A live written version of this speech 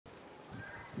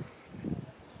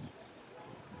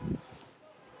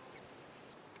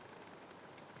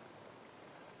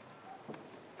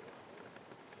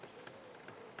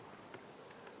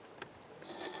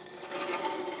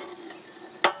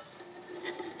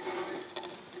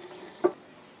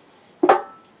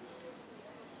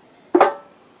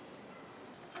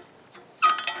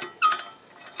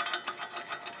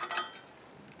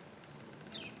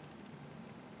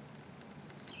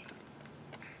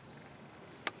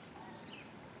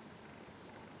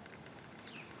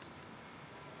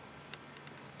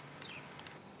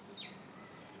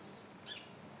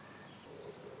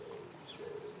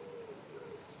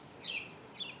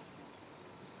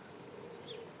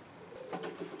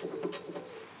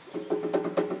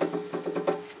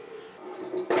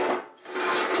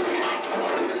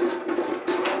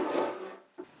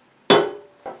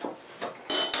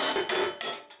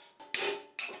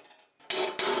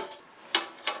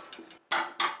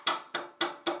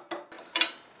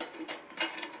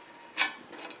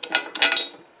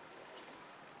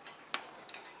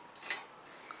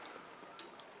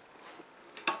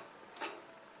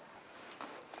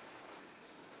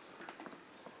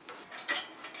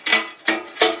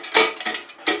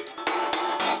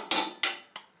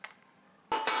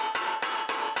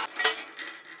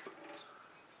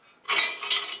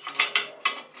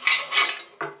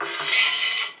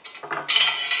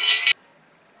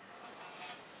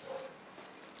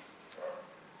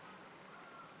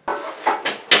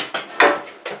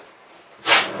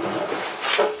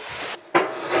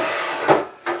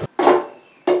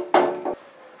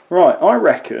Right, I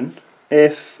reckon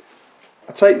if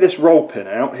I take this roll pin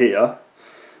out here,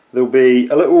 there'll be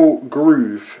a little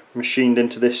groove machined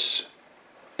into this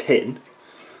pin,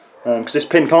 because this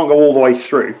pin can't go all the way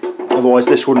through, otherwise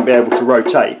this wouldn't be able to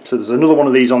rotate. So there's another one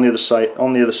of these on the other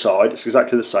side. It's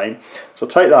exactly the same. So I'll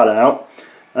take that out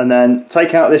and then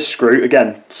take out this screw,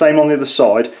 again same on the other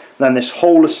side, and then this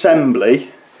whole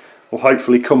assembly will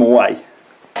hopefully come away.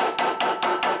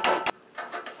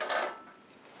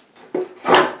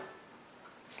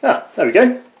 Ah, there we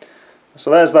go. So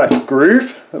there's that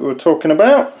groove that we were talking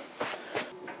about.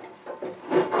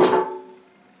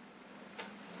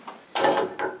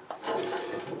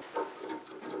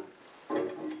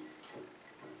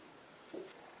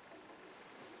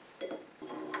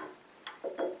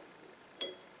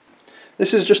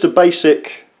 This is just a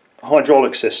basic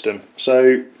hydraulic system.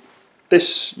 So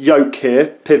this yoke here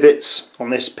pivots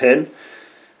on this pin,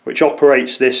 which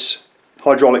operates this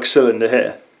hydraulic cylinder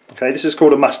here. Okay, this is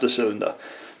called a master cylinder.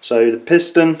 So the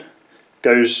piston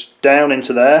goes down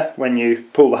into there when you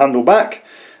pull the handle back,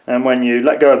 and when you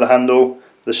let go of the handle,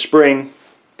 the spring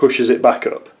pushes it back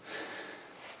up.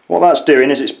 What that's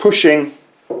doing is it's pushing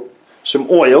some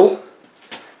oil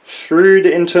through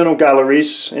the internal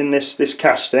galleries in this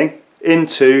casting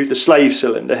into the slave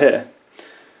cylinder here,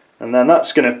 and then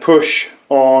that's going to push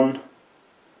on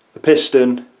the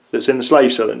piston that's in the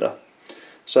slave cylinder.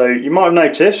 So you might have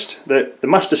noticed that the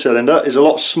master cylinder is a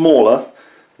lot smaller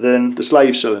than the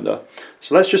slave cylinder.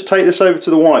 So let's just take this over to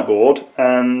the whiteboard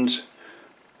and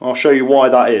I'll show you why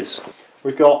that is.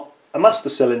 We've got a master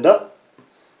cylinder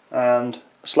and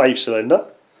a slave cylinder,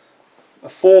 a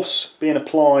force being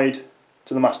applied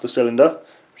to the master cylinder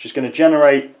which is going to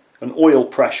generate an oil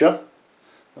pressure.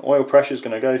 The oil pressure is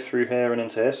going to go through here and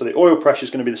into here, so the oil pressure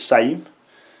is going to be the same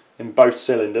in both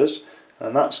cylinders,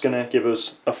 and that's going to give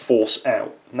us a force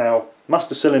out. Now,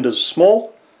 master cylinder is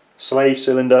small, slave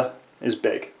cylinder is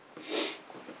big.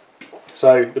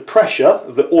 So the pressure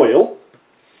of the oil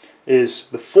is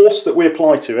the force that we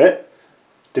apply to it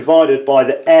divided by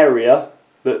the area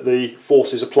that the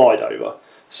force is applied over.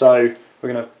 So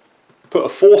we're going to put a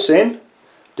force in,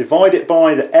 divide it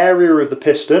by the area of the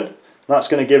piston, that's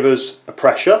going to give us a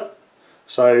pressure.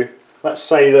 So let's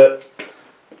say that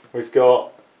we've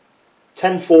got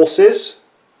 10 forces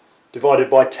divided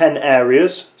by 10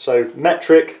 areas. So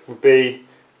metric would be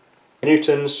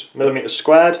newtons, millimeters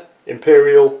squared,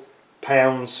 imperial,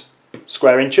 pounds,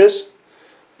 square inches.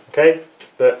 Okay,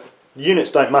 but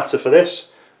units don't matter for this.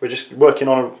 We're just working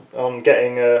on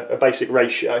getting a basic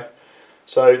ratio.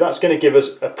 So that's going to give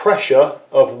us a pressure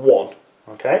of 1.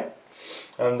 Okay,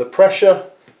 and the pressure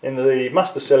in the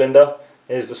master cylinder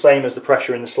is the same as the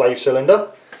pressure in the slave cylinder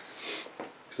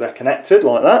because they're connected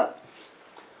like that.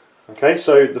 Okay,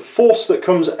 so the force that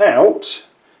comes out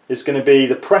is going to be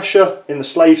the pressure in the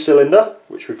slave cylinder,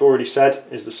 which we've already said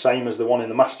is the same as the one in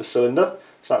the master cylinder,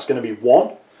 so that's going to be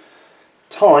 1,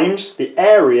 times the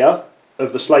area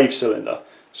of the slave cylinder.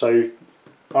 So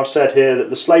I've said here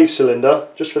that the slave cylinder,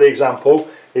 just for the example,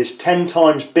 is 10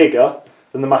 times bigger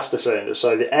than the master cylinder.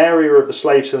 So the area of the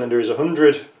slave cylinder is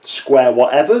 100 square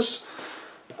whatevers,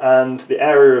 and the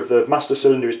area of the master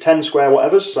cylinder is 10 square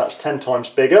whatevers, so that's 10 times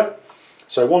bigger.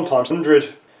 So 1 times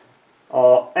 100,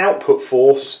 our output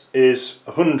force is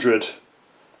 100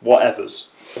 whatevers.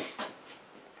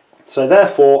 So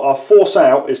therefore our force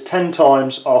out is 10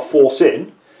 times our force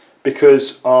in,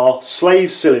 because our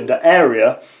slave cylinder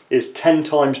area is 10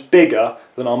 times bigger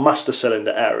than our master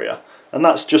cylinder area. And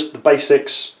that's just the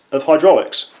basics of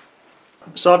hydraulics.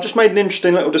 So I've just made an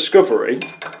interesting little discovery.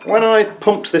 When I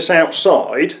pumped this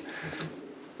outside,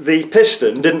 the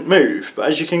piston didn't move, but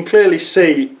as you can clearly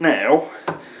see now,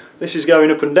 this is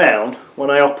going up and down when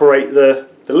I operate the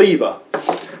lever.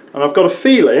 And I've got a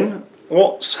feeling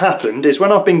what's happened is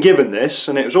when I've been given this,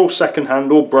 and it was all second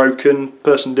hand, all broken,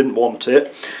 person didn't want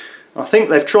it, I think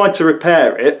they've tried to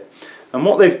repair it, and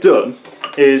what they've done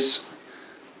is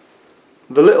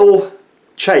the little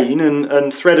chain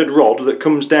and threaded rod that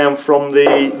comes down from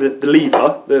the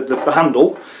lever, the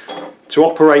handle, to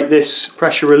operate this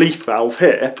pressure relief valve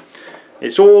here,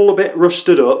 it's all a bit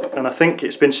rusted up, and I think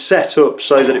it's been set up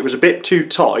so that it was a bit too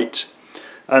tight,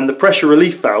 and the pressure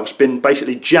relief valve's been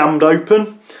basically jammed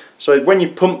open, so when you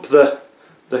pump the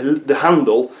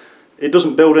handle, it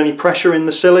doesn't build any pressure in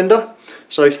the cylinder.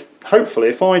 So hopefully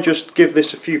if I just give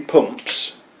this a few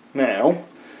pumps now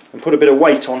and put a bit of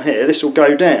weight on here, this will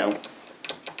go down.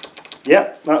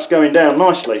 Yep, that's going down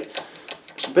nicely.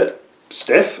 It's a bit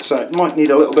stiff, so it might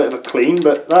need a little bit of a clean,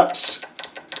 but that's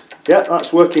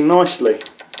working nicely.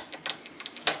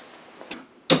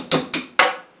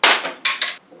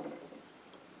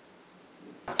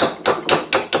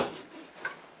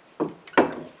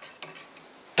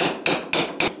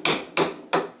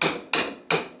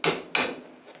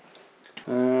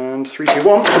 3, 2,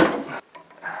 1.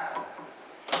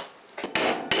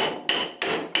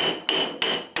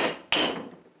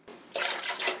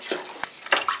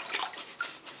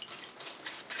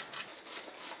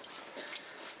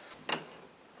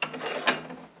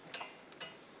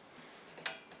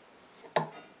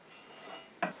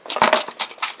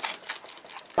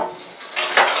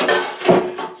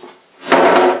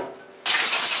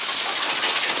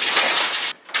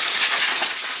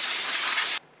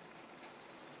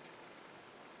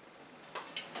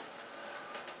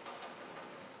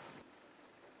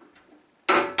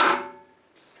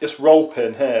 This roll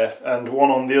pin here and one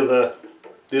on the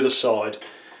other side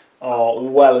are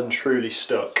well and truly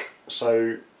stuck,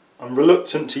 so I'm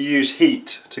reluctant to use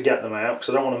heat to get them out because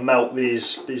I don't want to melt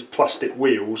these plastic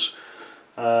wheels.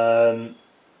 So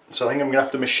I think I'm going to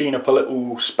have to machine up a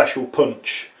little special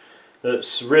punch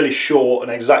that's really short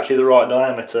and exactly the right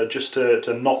diameter just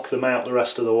to knock them out the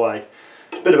rest of the way.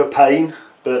 It's a bit of a pain,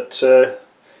 but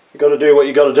you've got to do what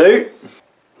you've got to do.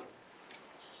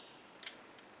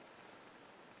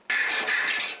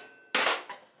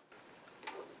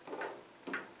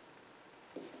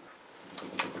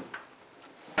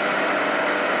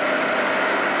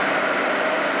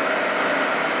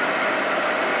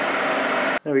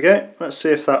 There we go, let's see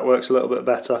if that works a little bit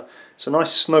better. It's a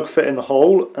nice snug fit in the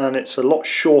hole and it's a lot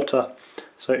shorter,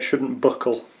 so it shouldn't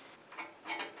buckle.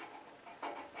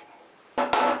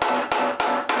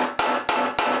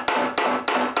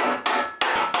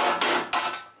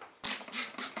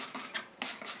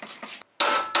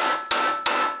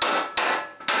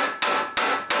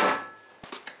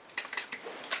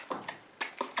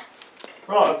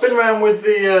 Right, I've been around with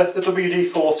the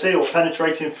WD-40 or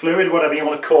penetrating fluid, whatever you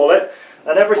want to call it,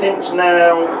 and everything's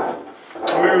now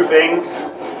moving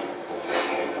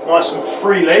nice and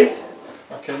freely.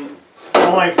 I can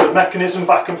drive the mechanism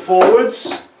back and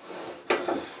forwards.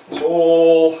 It's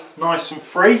all nice and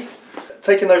free.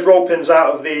 Taking those roll pins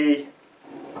out of the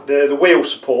wheel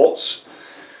supports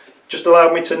just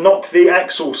allowed me to knock the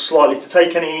axles slightly to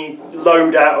take any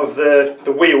load out of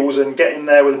the wheels and get in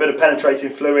there with a bit of penetrating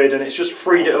fluid, and it's just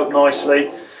freed it up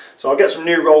nicely. So I'll get some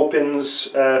new roll pins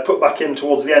put back in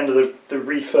towards the end of the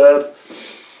refurb,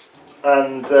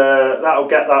 and that'll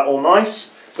get that all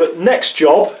nice. But next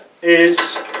job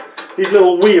is these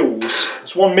little wheels.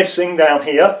 There's one missing down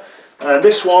here, and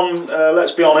this one,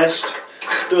 let's be honest,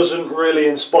 doesn't really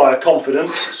inspire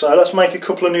confidence, so let's make a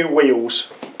couple of new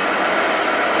wheels.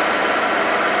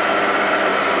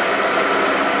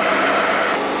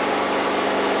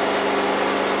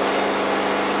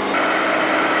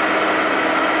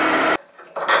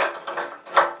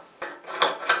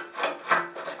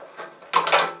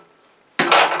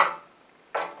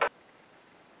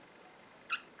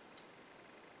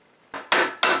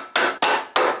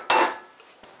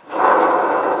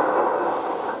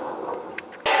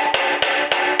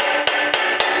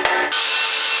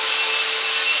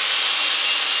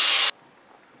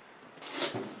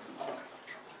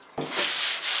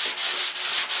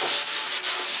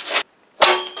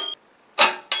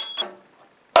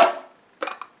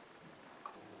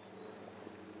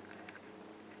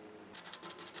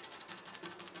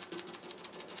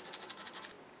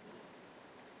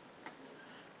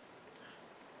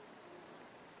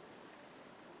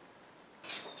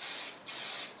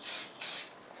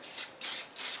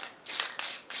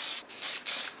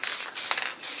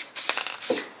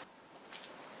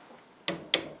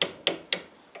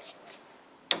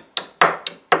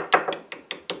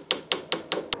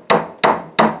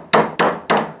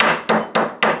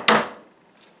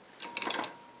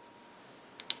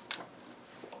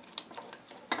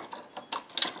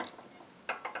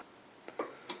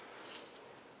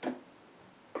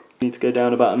 Need to go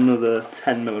down about another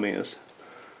 10mm.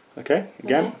 Okay,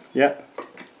 again, yeah.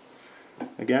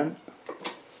 Again.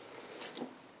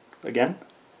 Again.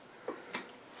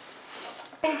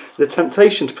 The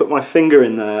temptation to put my finger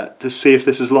in there to see if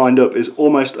this is lined up is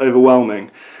almost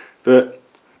overwhelming, but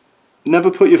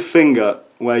never put your finger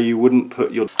where you wouldn't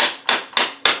put your...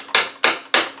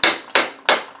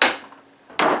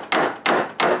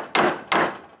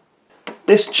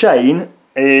 This chain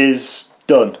is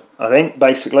done, I think,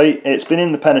 basically. It's been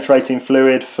in the penetrating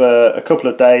fluid for a couple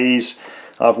of days.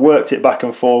 I've worked it back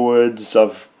and forwards,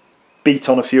 I've beat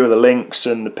on a few of the links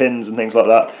and the pins and things like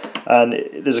that, and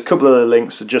there's a couple of the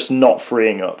links that are just not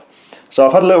freeing up. So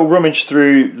I've had a little rummage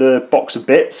through the box of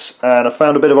bits and I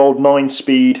found a bit of old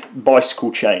 9-speed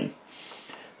bicycle chain.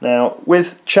 Now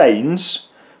with chains,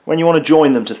 when you want to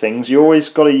join them to things, you always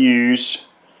got to use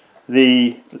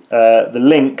the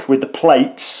link with the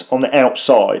plates on the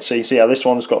outside. So you see how this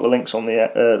one's got the links on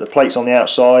the plates on the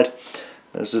outside,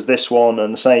 as this one,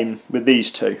 and the same with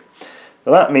these two.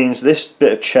 Well, that means this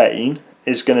bit of chain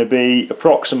is going to be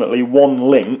approximately 1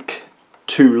 link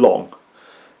too long.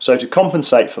 So to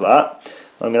compensate for that,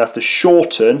 I'm going to have to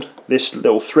shorten this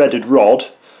little threaded rod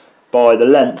by the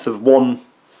length of 1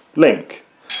 link.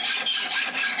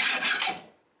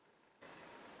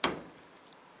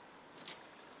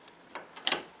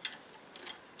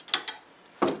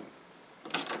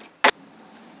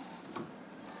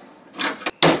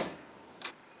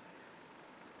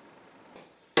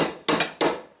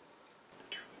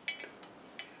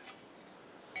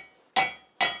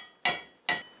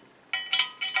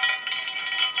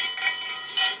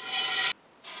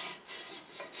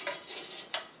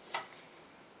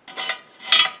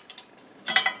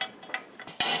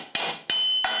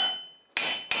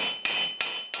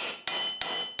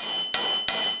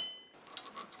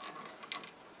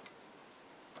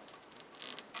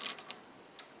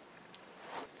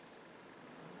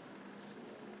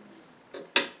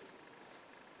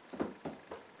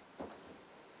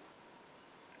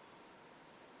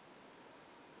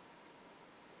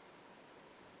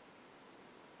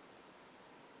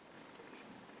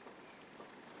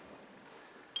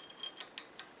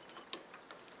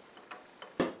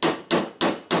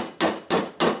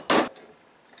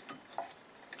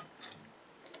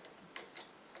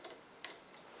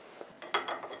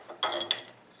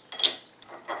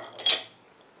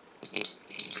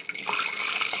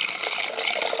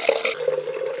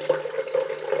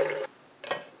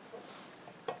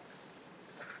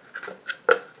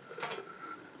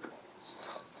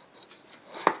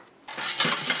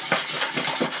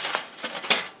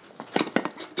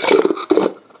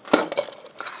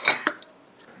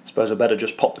 Suppose I better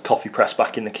just pop the coffee press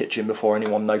back in the kitchen before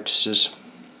anyone notices.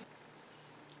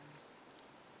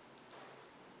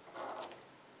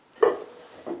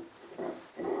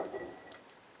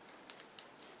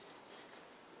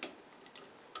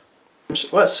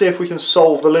 Let's see if we can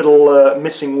solve the little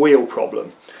missing wheel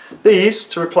problem. These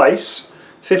to replace,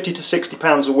 50 to 60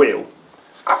 pounds a wheel.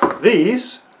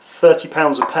 These, 30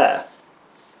 pounds a pair.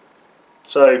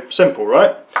 So simple,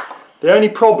 right? The only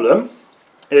problem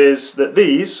is that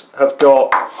these have got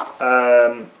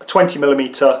a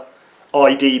 20mm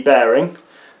ID bearing,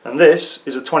 and this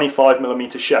is a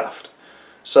 25mm shaft.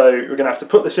 So we're going to have to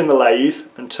put this in the lathe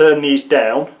and turn these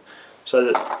down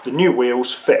so that the new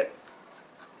wheels fit.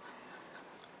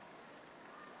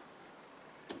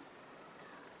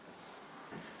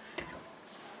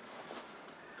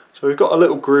 So we've got a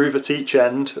little groove at each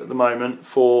end at the moment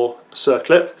for the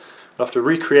circlip. We'll have to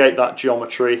recreate that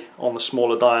geometry on the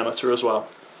smaller diameter as well.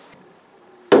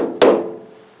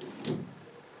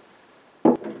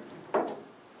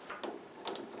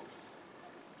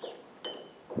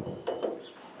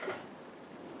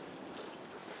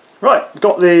 Right,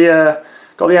 got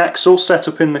the axle set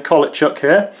up in the collet chuck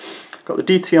here. Got the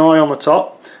DTI on the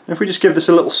top, and if we just give this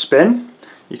a little spin,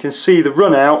 you can see the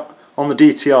run out on the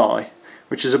DTI,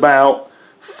 which is about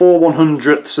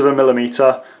 4/100ths of a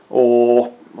millimetre,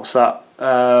 or what's that,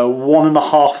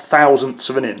 1.5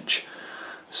 thousandths of an inch.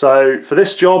 So for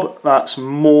this job, that's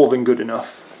more than good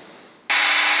enough.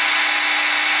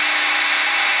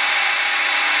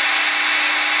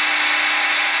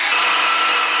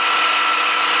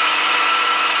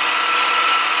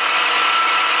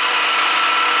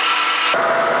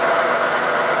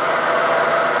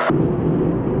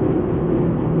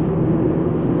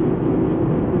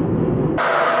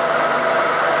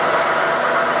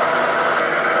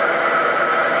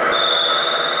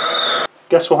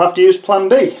 Guess we'll have to use plan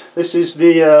B. This is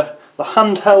the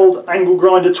handheld angle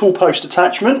grinder tool post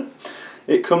attachment.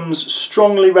 It comes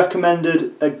strongly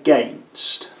recommended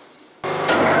against.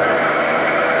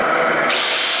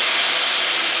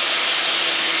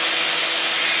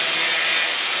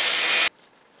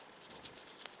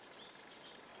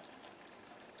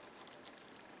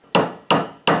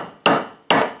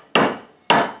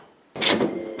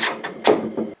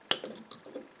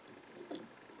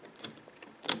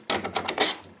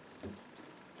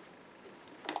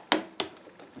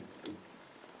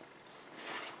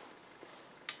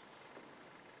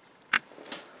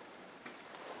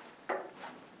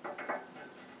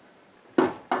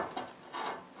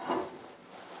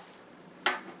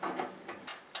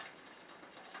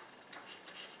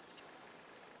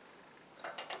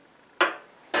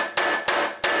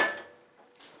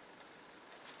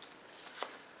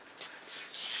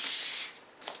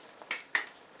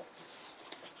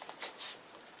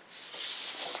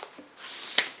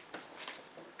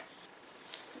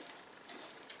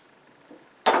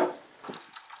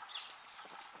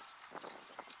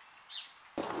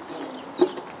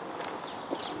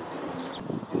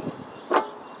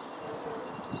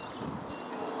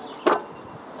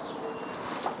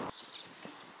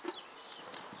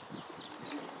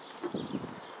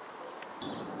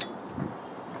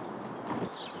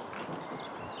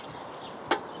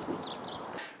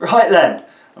 Right then,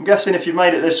 I'm guessing if you've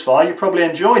made it this far you probably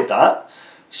enjoyed that.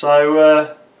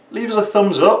 So leave us a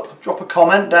thumbs up, drop a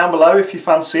comment down below if you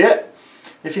fancy it.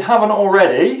 If you haven't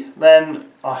already, then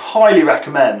I highly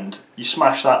recommend you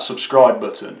smash that subscribe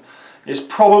button. It's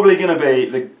probably going to be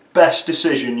the best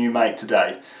decision you make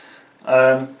today.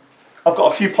 I've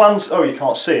got a few plans. Oh, you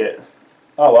can't see it.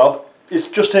 Oh well, it's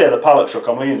just here, the pallet truck,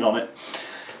 I'm leaning on it.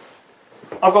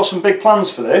 I've got some big plans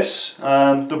for this.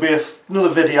 There'll be another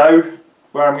video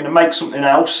where I'm going to make something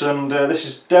else, and this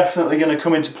is definitely going to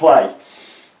come into play.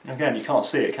 Again, you can't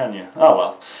see it, can you? Oh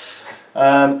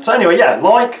well. So anyway, yeah,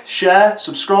 like, share,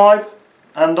 subscribe,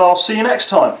 and I'll see you next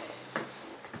time.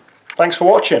 Thanks for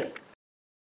watching.